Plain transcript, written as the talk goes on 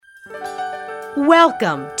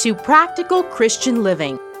Welcome to Practical Christian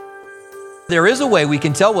Living. There is a way we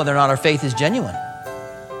can tell whether or not our faith is genuine,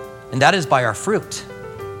 and that is by our fruit.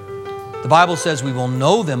 The Bible says we will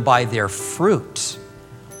know them by their fruit.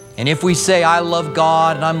 And if we say, I love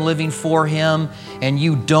God and I'm living for Him, and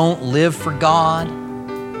you don't live for God,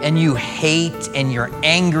 and you hate and you're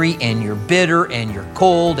angry and you're bitter and you're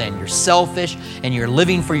cold and you're selfish and you're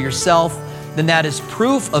living for yourself, then that is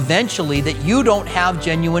proof eventually that you don't have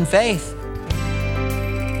genuine faith.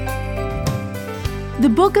 The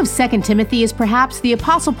book of 2 Timothy is perhaps the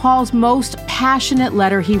Apostle Paul's most passionate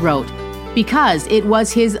letter he wrote, because it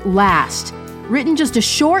was his last, written just a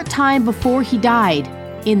short time before he died,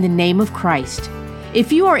 in the name of Christ.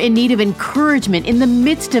 If you are in need of encouragement in the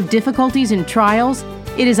midst of difficulties and trials,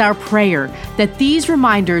 it is our prayer that these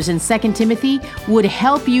reminders in 2 Timothy would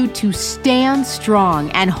help you to stand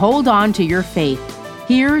strong and hold on to your faith.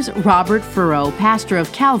 Here's Robert Furrow, pastor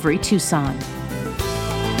of Calvary, Tucson.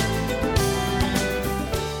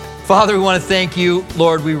 Father, we want to thank you.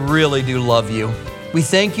 Lord, we really do love you. We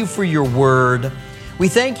thank you for your word. We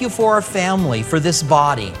thank you for our family, for this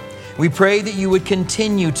body. We pray that you would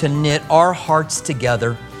continue to knit our hearts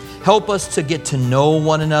together. Help us to get to know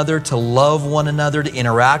one another, to love one another, to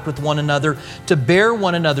interact with one another, to bear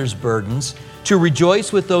one another's burdens, to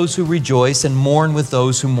rejoice with those who rejoice and mourn with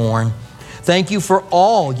those who mourn. Thank you for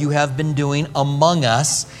all you have been doing among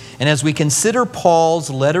us. And as we consider Paul's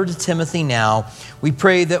letter to Timothy now, we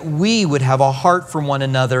pray that we would have a heart for one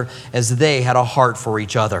another as they had a heart for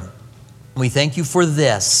each other. We thank you for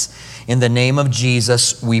this. In the name of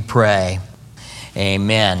Jesus, we pray.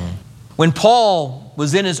 Amen. When Paul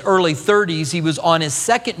was in his early 30s, he was on his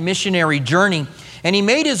second missionary journey, and he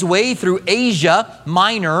made his way through Asia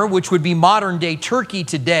Minor, which would be modern-day Turkey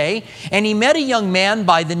today, and he met a young man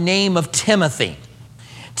by the name of Timothy.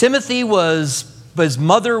 Timothy his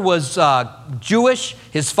mother was Jewish,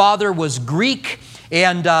 his father was Greek,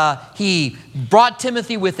 and he brought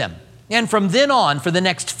Timothy with him. And from then on, for the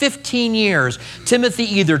next 15 years, Timothy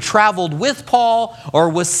either traveled with Paul or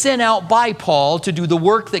was sent out by Paul to do the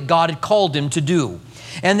work that God had called him to do.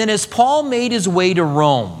 And then as Paul made his way to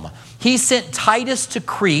Rome, he sent Titus to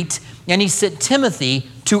Crete and he sent Timothy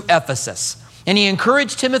to Ephesus. And he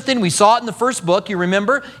encouraged Timothy, and we saw it in the first book. You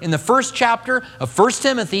remember, in the first chapter of 1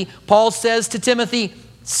 Timothy, Paul says to Timothy,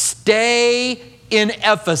 stay in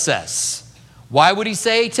Ephesus. Why would he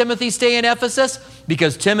say, Timothy, stay in Ephesus?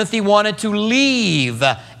 Because Timothy wanted to leave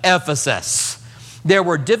Ephesus. There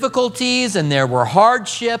were difficulties and there were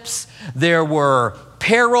hardships. There were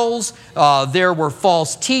perils. There were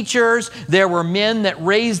false teachers. There were men that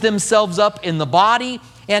raised themselves up in the body.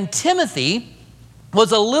 And Timothy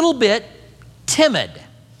was a little bit timid.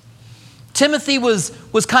 Timothy was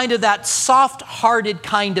kind of that soft-hearted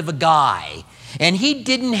kind of a guy. And he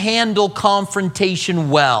didn't handle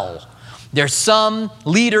confrontation well. There's some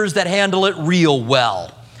leaders that handle it real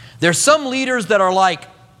well. There's some leaders that are like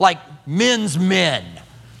men's men.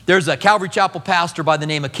 There's a Calvary Chapel pastor by the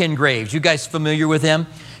name of Ken Graves. You guys familiar with him?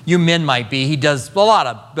 You men might be. He does a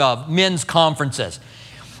lot of men's conferences.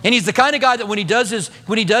 And he's the kind of guy that when he does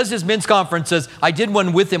his men's conferences, I did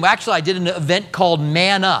one with him. Actually, I did an event called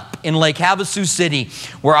Man Up in Lake Havasu City,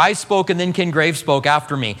 where I spoke and then Ken Graves spoke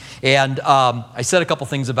after me. And I said a couple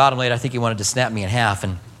things about him later. I think he wanted to snap me in half,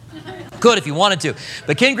 and could if he wanted to.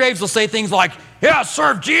 But Ken Graves will say things like, yeah,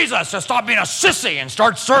 serve Jesus, so stop being a sissy and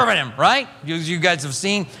start serving him, right? You guys have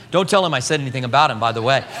seen. Don't tell him I said anything about him, by the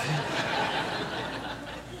way.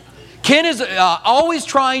 Ken is always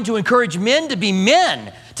trying to encourage men to be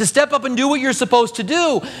men, to step up and do what you're supposed to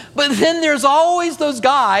do. But then there's always those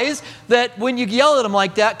guys that when you yell at them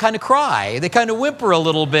like that, kind of cry. They kind of whimper a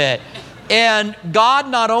little bit. And God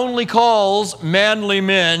not only calls manly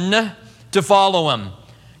men to follow him,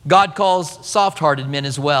 God calls soft-hearted men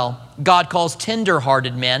as well. God calls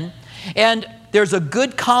tender-hearted men. And there's a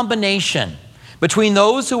good combination between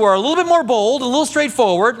those who are a little bit more bold, a little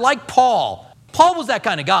straightforward, like Paul. Paul was that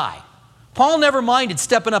kind of guy. Paul never minded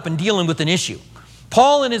stepping up and dealing with an issue.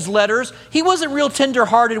 Paul in his letters, he wasn't real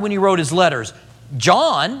tender-hearted when he wrote his letters.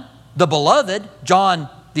 John, the beloved, John,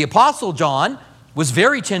 the Apostle John, was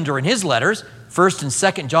very tender in his letters, 1st and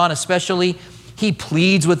 2nd John especially. He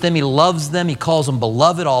pleads with them. He loves them. He calls them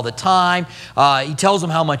beloved all the time. He tells them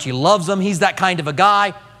how much he loves them. He's that kind of a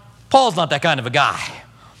guy. Paul's not that kind of a guy.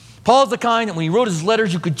 Paul's the kind that when he wrote his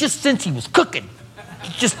letters, you could just sense he was cooking.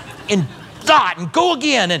 Just in thought and go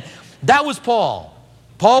again. And that was Paul.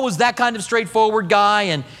 Paul was that kind of straightforward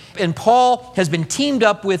guy. And Paul has been teamed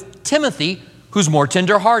up with Timothy, who's more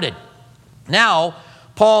tender-hearted. Now,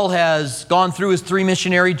 Paul has gone through his 3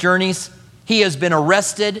 missionary journeys. He has been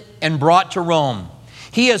arrested and brought to Rome.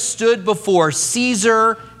 He has stood before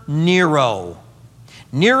Caesar Nero.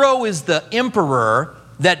 Nero is the emperor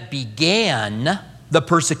that began the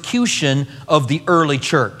persecution of the early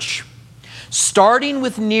church. Starting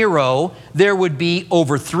with Nero, there would be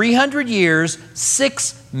over 300 years,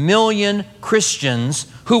 6 million Christians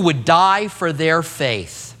who would die for their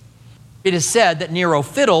faith. It is said that Nero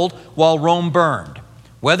fiddled while Rome burned.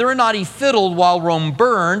 Whether or not he fiddled while Rome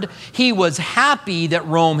burned, he was happy that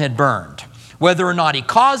Rome had burned. Whether or not he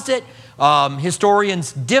caused it,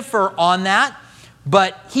 historians differ on that,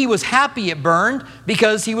 but he was happy it burned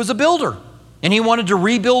because he was a builder and he wanted to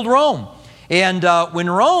rebuild Rome. And when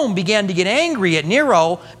Rome began to get angry at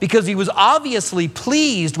Nero because he was obviously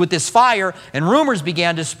pleased with this fire, and rumors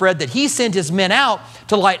began to spread that he sent his men out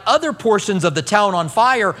to light other portions of the town on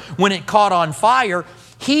fire when it caught on fire,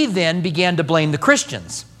 he then began to blame the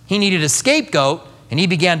Christians. He needed a scapegoat, and he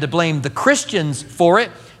began to blame the Christians for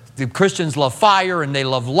it. The Christians love fire and they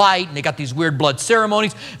love light, and they got these weird blood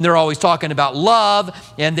ceremonies, and they're always talking about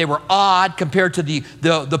love, and they were odd compared to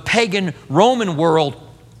the pagan Roman world.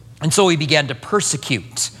 And so he began to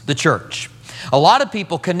persecute the church. A lot of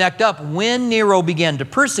people connect up when Nero began to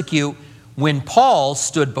persecute when Paul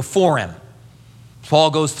stood before him.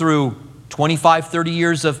 Paul goes through 25, 30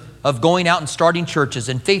 years of going out and starting churches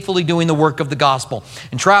and faithfully doing the work of the gospel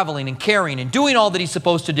and traveling and caring and doing all that he's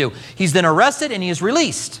supposed to do. He's then arrested and he is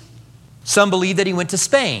released. Some believe that he went to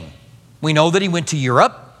Spain. We know that he went to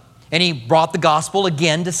Europe and he brought the gospel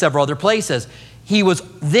again to several other places. He was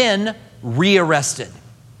then rearrested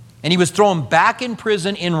and he was thrown back in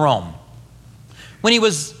prison in Rome. When he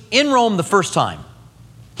was in Rome the first time,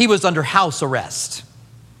 he was under house arrest.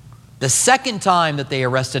 The second time that they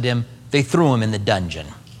arrested him, they threw him in the dungeon.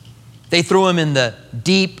 They threw him in the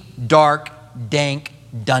deep, dark, dank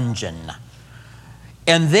dungeon.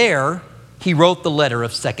 And there, he wrote the letter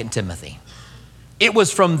of 2 Timothy. It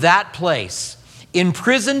was from that place,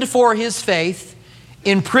 imprisoned for his faith,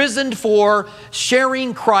 imprisoned for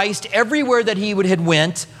sharing Christ everywhere that he had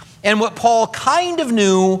went, and what Paul kind of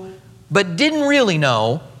knew, but didn't really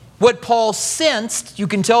know, what Paul sensed, you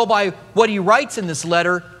can tell by what he writes in this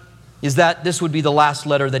letter, is that this would be the last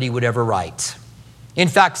letter that he would ever write. In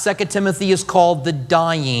fact, 2 Timothy is called the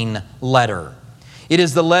dying letter. It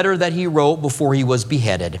is the letter that he wrote before he was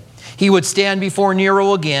beheaded. He would stand before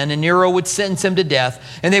Nero again, and Nero would sentence him to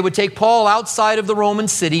death, and they would take Paul outside of the Roman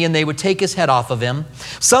city, and they would take his head off of him.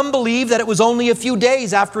 Some believe that it was only a few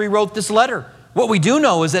days after he wrote this letter. What we do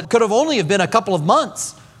know is that it could have only have been a couple of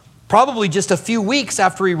months, probably just a few weeks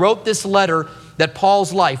after he wrote this letter, that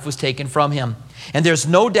Paul's life was taken from him. And there's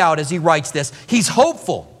no doubt as he writes this, he's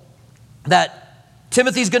hopeful that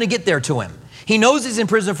Timothy's going to get there to him. He knows he's in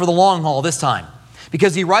prison for the long haul this time,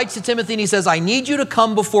 because he writes to Timothy and he says, I need you to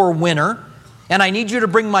come before winter, and I need you to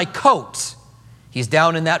bring my coat. He's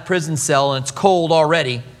down in that prison cell and it's cold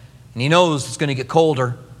already, and he knows it's going to get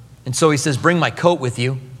colder. And so he says, bring my coat with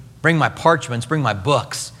you, bring my parchments, bring my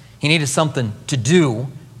books. He needed something to do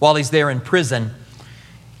while he's there in prison.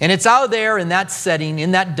 And it's out there in that setting,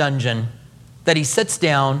 in that dungeon, that he sits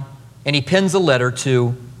down and he pens a letter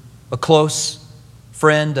to a close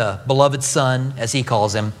friend, a beloved son, as he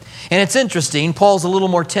calls him. And it's interesting, Paul's a little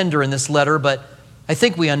more tender in this letter, but I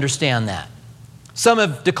think we understand that. Some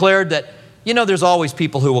have declared that, there's always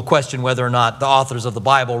people who will question whether or not the authors of the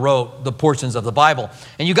Bible wrote the portions of the Bible.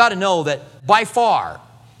 And you got to know that by far,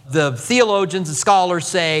 the theologians and scholars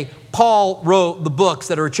say Paul wrote the books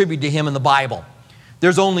that are attributed to him in the Bible.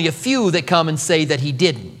 There's only a few that come and say that he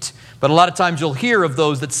didn't. But a lot of times you'll hear of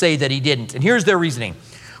those that say that he didn't. And here's their reasoning.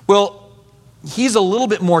 Well, he's a little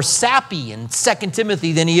bit more sappy in 2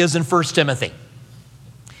 Timothy than he is in 1 Timothy.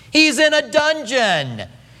 He's in a dungeon.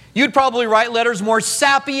 You'd probably write letters more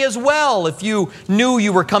sappy as well if you knew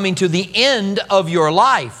you were coming to the end of your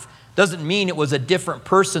life. Doesn't mean it was a different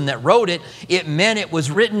person that wrote it. It meant it was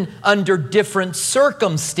written under different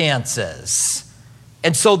circumstances.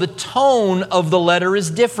 And so the tone of the letter is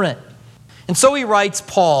different. And so he writes,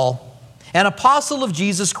 Paul, an apostle of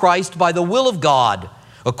Jesus Christ by the will of God,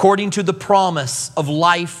 according to the promise of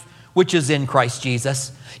life which is in Christ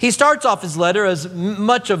Jesus. He starts off his letter, as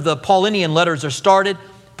much of the Paulinian letters are started,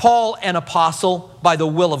 Paul, an apostle by the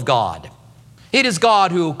will of God. It is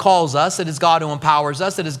God who calls us. It is God who empowers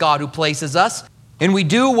us. It is God who places us. And we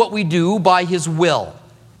do what we do by his will.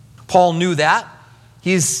 Paul knew that.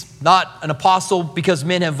 He's not an apostle because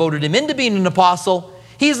men have voted him into being an apostle.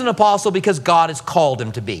 He's an apostle because God has called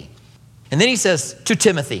him to be. And then he says to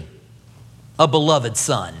Timothy, a beloved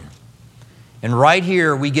son. And right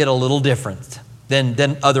here we get a little different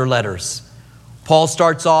than other letters. Paul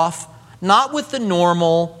starts off not with the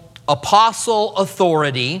normal apostle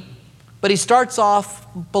authority, But he starts off,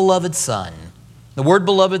 beloved son. The word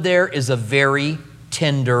beloved there is a very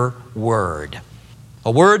tender word.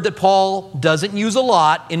 A word that Paul doesn't use a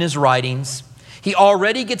lot in his writings. He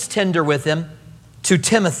already gets tender with him. To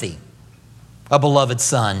Timothy, a beloved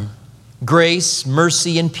son, grace,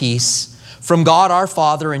 mercy, and peace from God our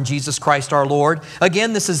Father and Jesus Christ our Lord.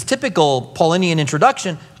 Again, this is typical Paulinian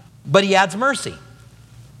introduction, but he adds mercy.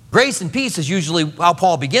 Grace and peace is usually how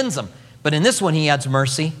Paul begins them, but in this one he adds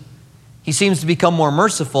mercy. He seems to become more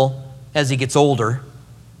merciful as he gets older.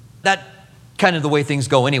 That's kind of the way things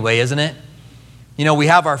go anyway, isn't it? You know, we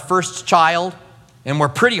have our first child and we're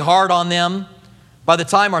pretty hard on them. By the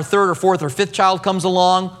time our third or fourth or fifth child comes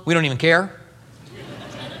along, we don't even care.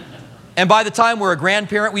 And by the time we're a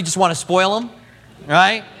grandparent, we just want to spoil them,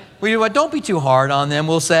 right? We do, don't be too hard on them,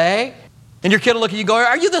 we'll say. And your kid will look at you and go,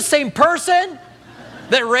 are you the same person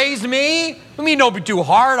that raised me? I mean, don't be too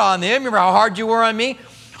hard on them. Remember how hard you were on me?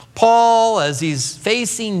 Paul, as he's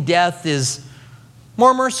facing death, is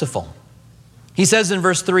more merciful. He says in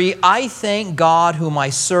verse 3, I thank God whom I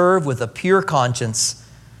serve with a pure conscience,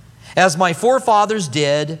 as my forefathers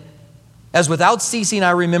did, as without ceasing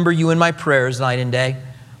I remember you in my prayers night and day.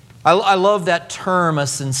 I love that term, a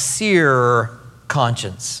sincere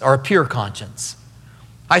conscience, or a pure conscience.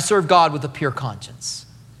 I serve God with a pure conscience.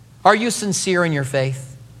 Are you sincere in your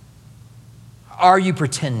faith? Are you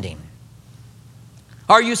pretending?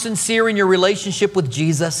 Are you sincere in your relationship with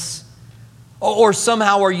Jesus? Or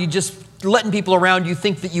somehow are you just letting people around you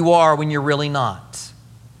think that you are when you're really not?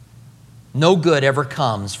 No good ever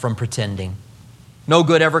comes from pretending. No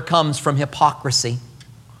good ever comes from hypocrisy.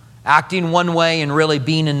 Acting one way and really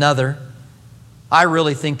being another. I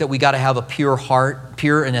really think that we got to have a pure heart,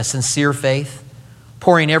 pure and a sincere faith,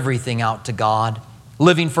 pouring everything out to God,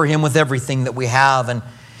 living for Him with everything that we have. And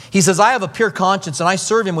he says, I have a pure conscience and I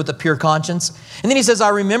serve Him with a pure conscience. And then he says, I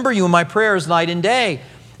remember you in my prayers night and day.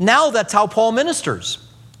 Now that's how Paul ministers.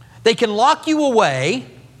 They can lock you away,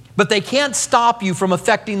 but they can't stop you from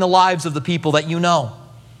affecting the lives of the people that you know,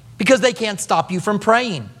 because they can't stop you from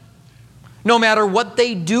praying. No matter what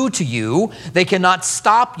they do to you, they cannot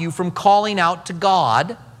stop you from calling out to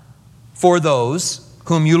God for those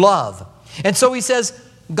whom you love. And so he says,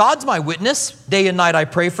 God's my witness. Day and night I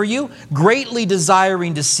pray for you, greatly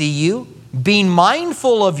desiring to see you, being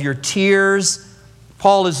mindful of your tears.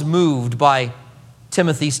 Paul is moved by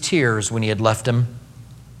Timothy's tears when he had left him.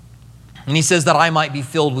 And he says that I might be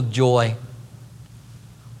filled with joy.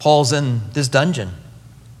 Paul's in this dungeon.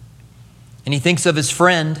 And he thinks of his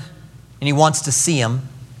friend and he wants to see him.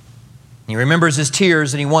 He remembers his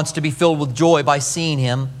tears and he wants to be filled with joy by seeing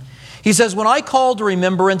him. He says, when I call to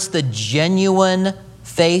remembrance the genuine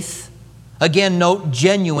faith, again, note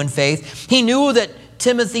genuine faith. He knew that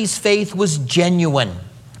Timothy's faith was genuine.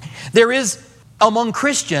 There is among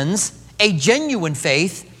Christians a genuine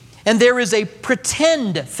faith and there is a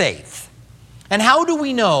pretend faith. And how do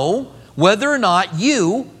we know whether or not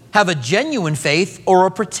you have a genuine faith or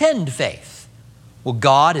a pretend faith? Well,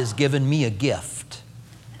 God has given me a gift.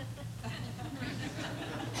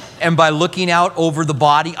 And by looking out over the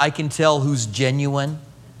body, I can tell who's genuine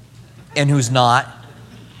and who's not.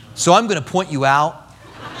 So I'm going to point you out.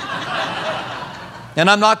 And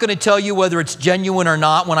I'm not going to tell you whether it's genuine or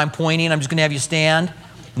not when I'm pointing. I'm just going to have you stand.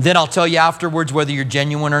 And then I'll tell you afterwards whether you're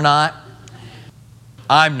genuine or not.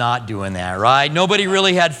 I'm not doing that, right? Nobody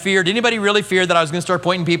really had fear. Did anybody really fear that I was going to start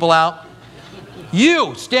pointing people out?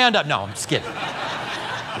 You, stand up. No, I'm just kidding.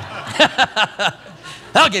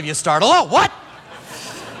 That'll give you a startle. Oh, what?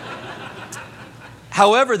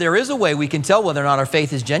 However, there is a way we can tell whether or not our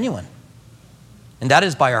faith is genuine, and that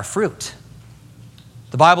is by our fruit.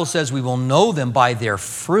 The Bible says we will know them by their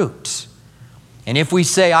fruit. And if we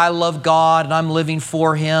say, I love God and I'm living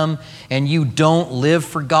for Him, and you don't live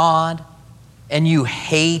for God, and you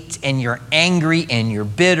hate and you're angry and you're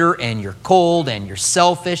bitter and you're cold and you're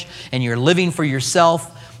selfish and you're living for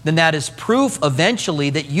yourself, then that is proof eventually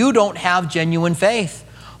that you don't have genuine faith.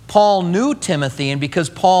 Paul knew Timothy, and because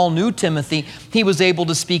Paul knew Timothy, he was able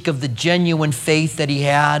to speak of the genuine faith that he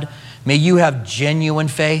had. May you have genuine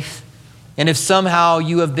faith. And if somehow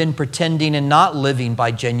you have been pretending and not living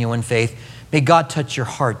by genuine faith, may God touch your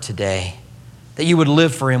heart today, that you would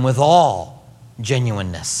live for Him with all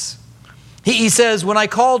genuineness. He says, when I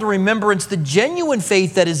call to remembrance the genuine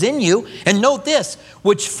faith that is in you, and note this,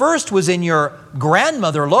 which first was in your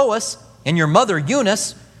grandmother Lois and your mother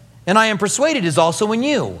Eunice, and I am persuaded is also in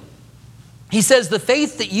you. He says the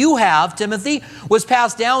faith that you have, Timothy, was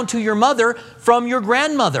passed down to your mother from your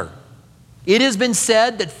grandmother. It has been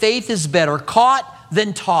said that faith is better caught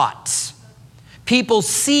than taught. People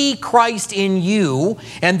see Christ in you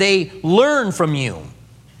and they learn from you.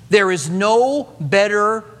 There's nothing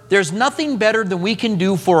better than we can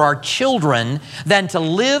do for our children than to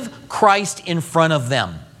live Christ in front of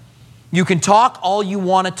them. You can talk all you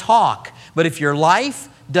want to talk, but if your life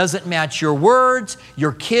doesn't match your words,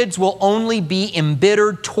 your kids will only be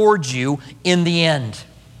embittered towards you in the end.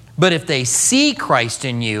 But if they see Christ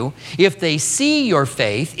in you, if they see your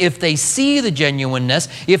faith, if they see the genuineness,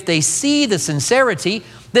 if they see the sincerity,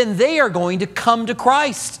 then they are going to come to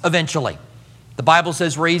Christ eventually. The Bible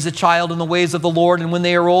says, raise a child in the ways of the Lord, and when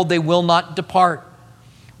they are old, they will not depart.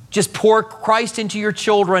 Just pour Christ into your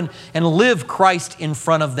children and live Christ in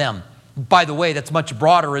front of them. By the way, that's much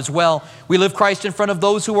broader as well. We live Christ in front of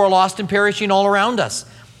those who are lost and perishing all around us.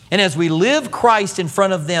 And as we live Christ in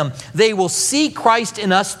front of them, they will see Christ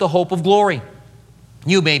in us, the hope of glory.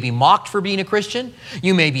 You may be mocked for being a Christian.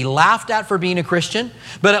 You may be laughed at for being a Christian.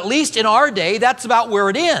 But at least in our day, that's about where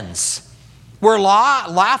it ends. We're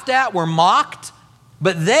laughed at, we're mocked,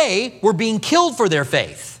 but they were being killed for their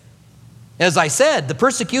faith. As I said, the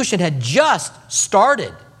persecution had just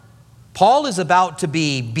started. Paul is about to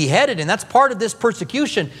be beheaded, and that's part of this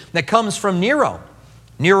persecution that comes from Nero.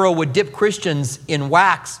 Nero would dip Christians in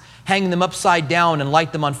wax, hang them upside down, and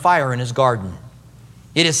light them on fire in his garden.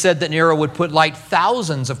 It is said that Nero would light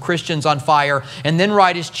thousands of Christians on fire and then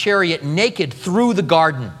ride his chariot naked through the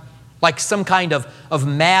garden like some kind of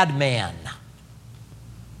madman.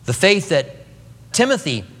 The faith that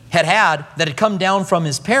Timothy had that had come down from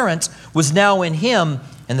his parents was now in him,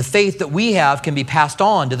 and the faith that we have can be passed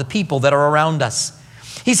on to the people that are around us.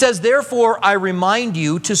 He says, therefore, I remind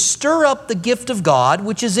you to stir up the gift of God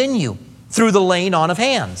which is in you through the laying on of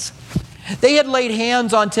hands. They had laid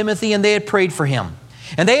hands on Timothy and they had prayed for him.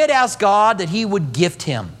 And they had asked God that he would gift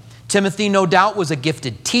him. Timothy, no doubt, was a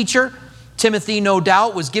gifted teacher. Timothy, no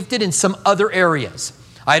doubt, was gifted in some other areas.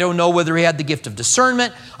 I don't know whether he had the gift of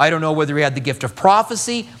discernment. I don't know whether he had the gift of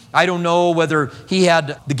prophecy. I don't know whether he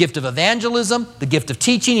had the gift of evangelism, the gift of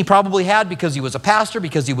teaching. He probably had because he was a pastor,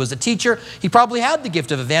 because he was a teacher. He probably had the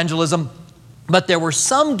gift of evangelism. But there were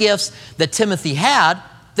some gifts that Timothy had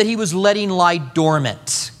that he was letting lie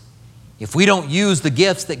dormant. If we don't use the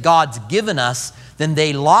gifts that God's given us, then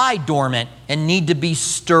they lie dormant and need to be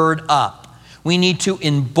stirred up. We need to,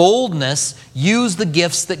 in boldness, use the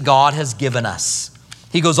gifts that God has given us.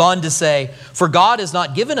 He goes on to say, for God has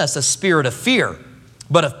not given us a spirit of fear,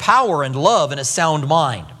 but of power and love and a sound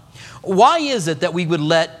mind. Why is it that we would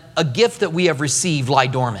let a gift that we have received lie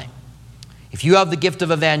dormant? If you have the gift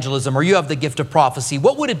of evangelism or you have the gift of prophecy,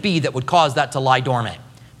 what would it be that would cause that to lie dormant?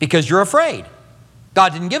 Because you're afraid.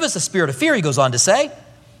 God didn't give us a spirit of fear, he goes on to say.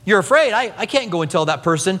 You're afraid. I can't go and tell that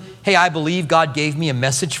person, hey, I believe God gave me a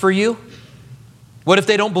message for you. What if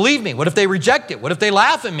they don't believe me? What if they reject it? What if they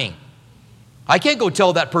laugh at me? I can't go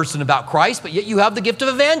tell that person about Christ, but yet you have the gift of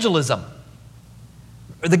evangelism.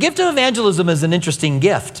 The gift of evangelism is an interesting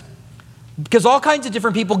gift because all kinds of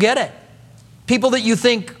different people get it. People that you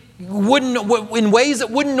think wouldn't, in ways that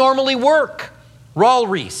wouldn't normally work. Raul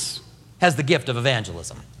Reese has the gift of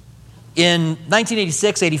evangelism. In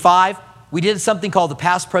 1986-85, we did something called the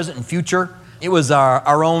Past, Present, and Future. It was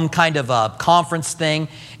our own kind of a conference thing,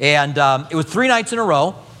 and it was 3 nights in a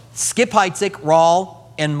row. Skip Heitzig, Raul,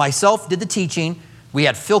 and myself did the teaching. We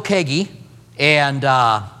had Phil Kagi, and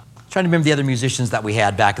trying to remember the other musicians that we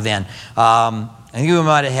had back then. I think we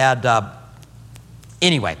might have had,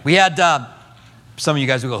 anyway, we had, some of you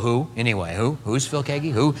guys will go, who? Anyway, who? Who's Phil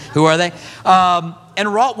Kagi? Who are they? And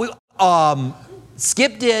Raul,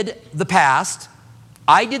 Skip did the past,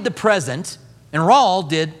 I did the present, and Raul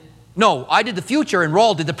did, no, I did the future, and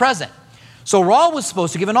Raul did the present. So Raul was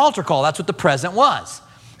supposed to give an altar call. That's what the present was.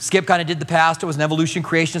 Skip kind of did the past. It was an evolution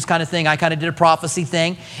creationist kind of thing. I kind of did a prophecy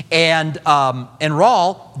thing. And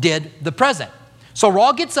Raul did the present. So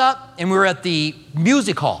Raul gets up, and we were at the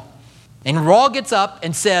music hall. And Raul gets up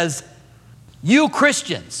and says, you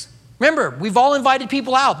Christians, remember, we've all invited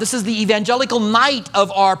people out. This is the evangelical night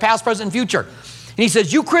of our past, present, and future. And he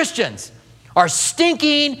says, you Christians are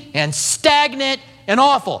stinking and stagnant and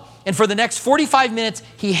awful. And for the next 45 minutes,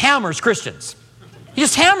 he hammers Christians. He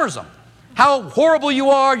just hammers them. How horrible you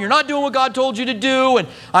are, you're not doing what God told you to do. And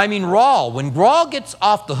I mean, Raul, when Raul gets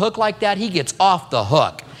off the hook like that, he gets off the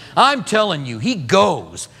hook. I'm telling you, he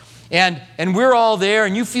goes. And we're all there,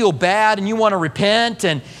 and you feel bad, and you want to repent,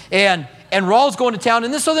 and Raul's going to town.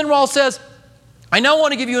 And so then Raul says, I now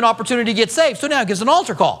want to give you an opportunity to get saved. So now he gives an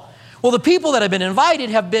altar call. Well, the people that have been invited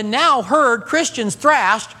have been now heard Christians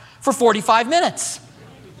thrashed for 45 minutes.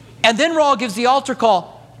 And then Raul gives the altar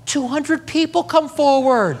call. 200 people come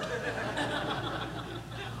forward.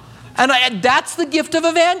 And that's the gift of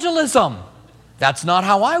evangelism. That's not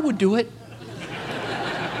how I would do it.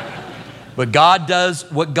 But God does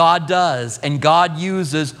what God does, and God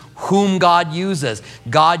uses whom God uses.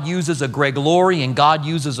 God uses a Greg Laurie, and God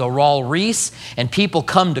uses a Raul Reese, and people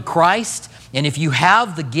come to Christ. And if you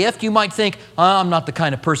have the gift, you might think, I'm not the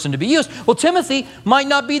kind of person to be used. Well, Timothy might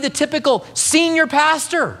not be the typical senior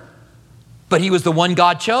pastor, but he was the one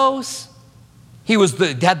God chose. He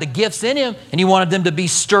had the gifts in him, and he wanted them to be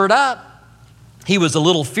stirred up. He was a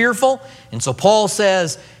little fearful, and so Paul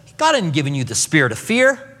says, God hasn't given you the spirit of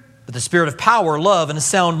fear, but the spirit of power, love, and a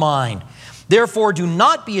sound mind. Therefore, do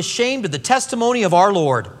not be ashamed of the testimony of our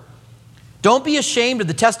Lord. Don't be ashamed of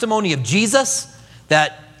the testimony of Jesus,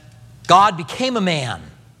 that God became a man,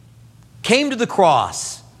 came to the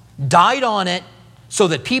cross, died on it so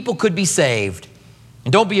that people could be saved.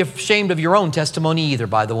 And don't be ashamed of your own testimony either,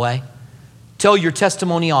 by the way. Tell your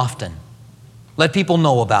testimony often. Let people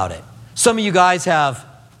know about it. Some of you guys have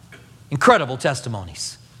incredible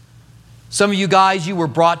testimonies. Some of you guys, you were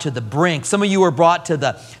brought to the brink. Some of you were brought to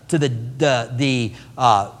the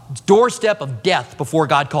doorstep of death before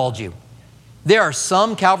God called you. There are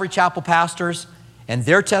some Calvary Chapel pastors, and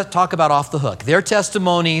talk about off the hook. Their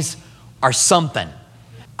testimonies are something.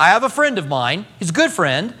 I have a friend of mine, he's a good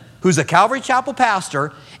friend, who's a Calvary Chapel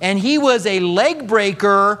pastor, and he was a leg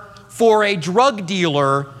breaker for a drug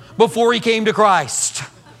dealer before he came to Christ.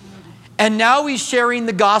 And now he's sharing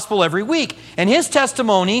the gospel every week. And his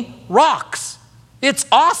testimony rocks. It's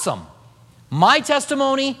awesome. My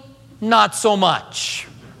testimony, not so much.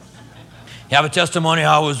 You have a testimony,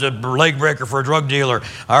 I was a leg breaker for a drug dealer.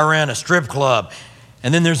 I ran a strip club.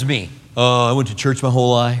 And then there's me. I went to church my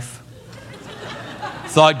whole life.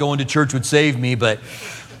 Thought going to church would save me, but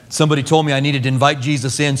somebody told me I needed to invite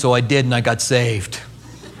Jesus in, so I did, and I got saved.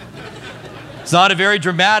 It's not a very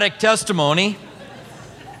dramatic testimony.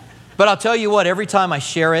 But I'll tell you what, every time I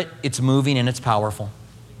share it, it's moving and it's powerful.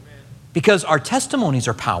 Because our testimonies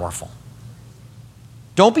are powerful.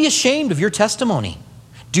 Don't be ashamed of your testimony.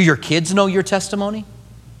 Do your kids know your testimony?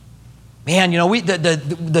 Man, you know,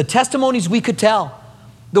 the testimonies we could tell,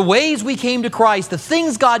 the ways we came to Christ, the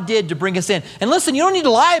things God did to bring us in. And listen, you don't need to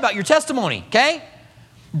lie about your testimony, okay?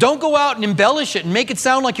 Don't go out and embellish it and make it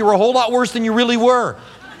sound like you were a whole lot worse than you really were.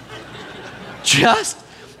 Just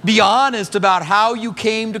be honest about how you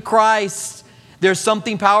came to Christ. There's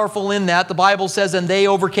something powerful in that. The Bible says, and they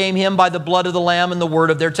overcame him by the blood of the Lamb and the word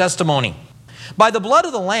of their testimony. By the blood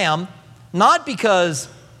of the Lamb, not because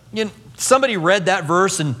somebody read that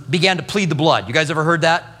verse and began to plead the blood. You guys ever heard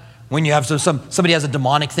that? When you have somebody has a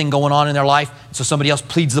demonic thing going on in their life, so somebody else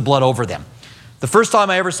pleads the blood over them. The first time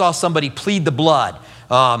I ever saw somebody plead the blood,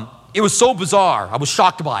 it was so bizarre. I was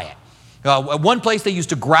shocked by it. At one place, they used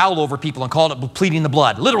to growl over people and called it pleading the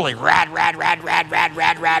blood. Literally, rad, rad, rad, rad, rad,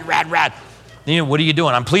 rad, rad, rad, rad. What are you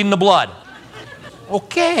doing? I'm pleading the blood.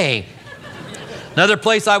 Okay. Another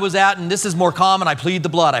place I was at, and this is more common, I plead the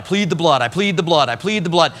blood, I plead the blood, I plead the blood, I plead the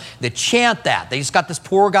blood. They chant that. They just got this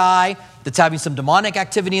poor guy that's having some demonic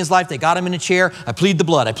activity in his life. They got him in a chair. I plead the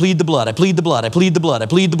blood, I plead the blood, I plead the blood, I plead the blood, I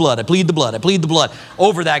plead the blood, I plead the blood, I plead the blood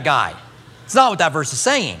over that guy. It's not what that verse is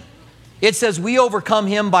saying. It says we overcome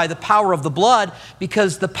him by the power of the blood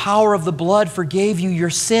because the power of the blood forgave you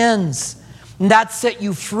your sins. And that set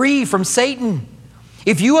you free from Satan.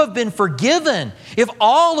 If you have been forgiven, if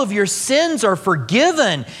all of your sins are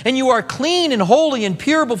forgiven and you are clean and holy and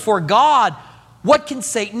pure before God, what can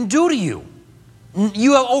Satan do to you?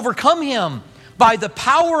 You have overcome him by the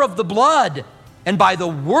power of the blood and by the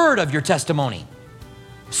word of your testimony.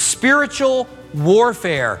 Spiritual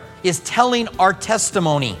warfare is telling our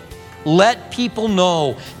testimony. Let people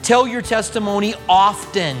know. Tell your testimony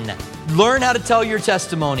often. Learn how to tell your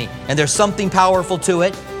testimony, and there's something powerful to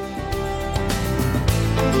it.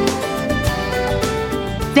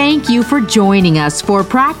 Thank you for joining us for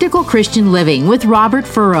Practical Christian Living with Robert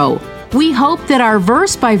Furrow. We hope that our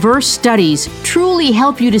verse-by-verse studies truly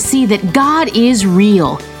help you to see that God is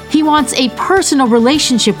real. He wants a personal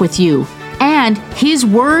relationship with you, and His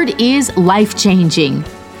Word is life-changing.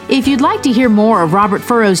 If you'd like to hear more of Robert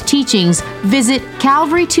Furrow's teachings, visit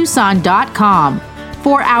calvarytucson.com.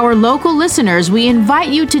 For our local listeners, we invite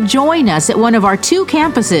you to join us at one of our two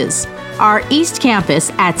campuses. Our East Campus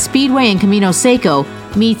at Speedway and Camino Seco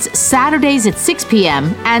meets Saturdays at 6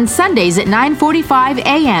 p.m. and Sundays at 9:45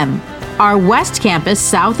 a.m. Our West Campus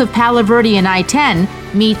south of Palo Verde and I-10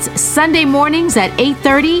 meets Sunday mornings at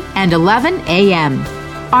 8:30 and 11 a.m.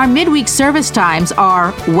 Our midweek service times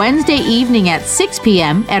are Wednesday evening at 6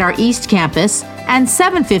 p.m. at our East Campus and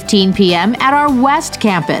 7:15 p.m. at our West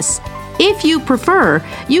Campus. If you prefer,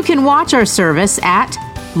 you can watch our service at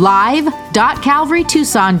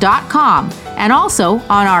live.calvarytucson.com and also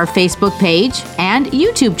on our Facebook page and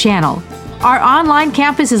YouTube channel. Our online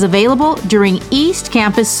campus is available during East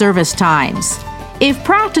Campus service times. If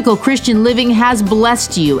Practical Christian Living has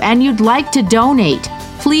blessed you and you'd like to donate,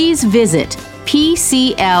 please visit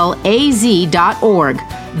PCLAZ.org.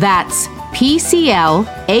 That's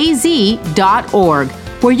PCLAZ.org,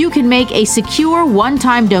 where you can make a secure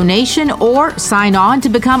one-time donation or sign on to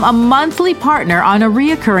become a monthly partner on a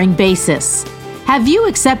reoccurring basis. Have you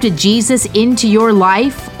accepted Jesus into your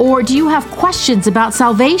life, or do you have questions about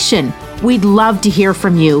salvation? We'd love to hear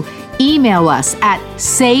from you. Email us at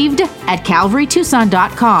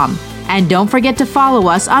saved@calvarytucson.com. And don't forget to follow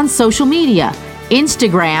us on social media,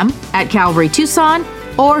 Instagram at Calvary Tucson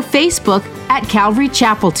or Facebook at Calvary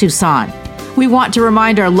Chapel Tucson. We want to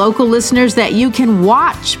remind our local listeners that you can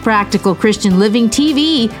watch Practical Christian Living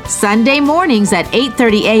TV Sunday mornings at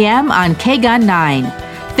 8:30 a.m. on KGUN 9.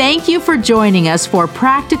 Thank you for joining us for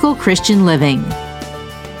Practical Christian Living.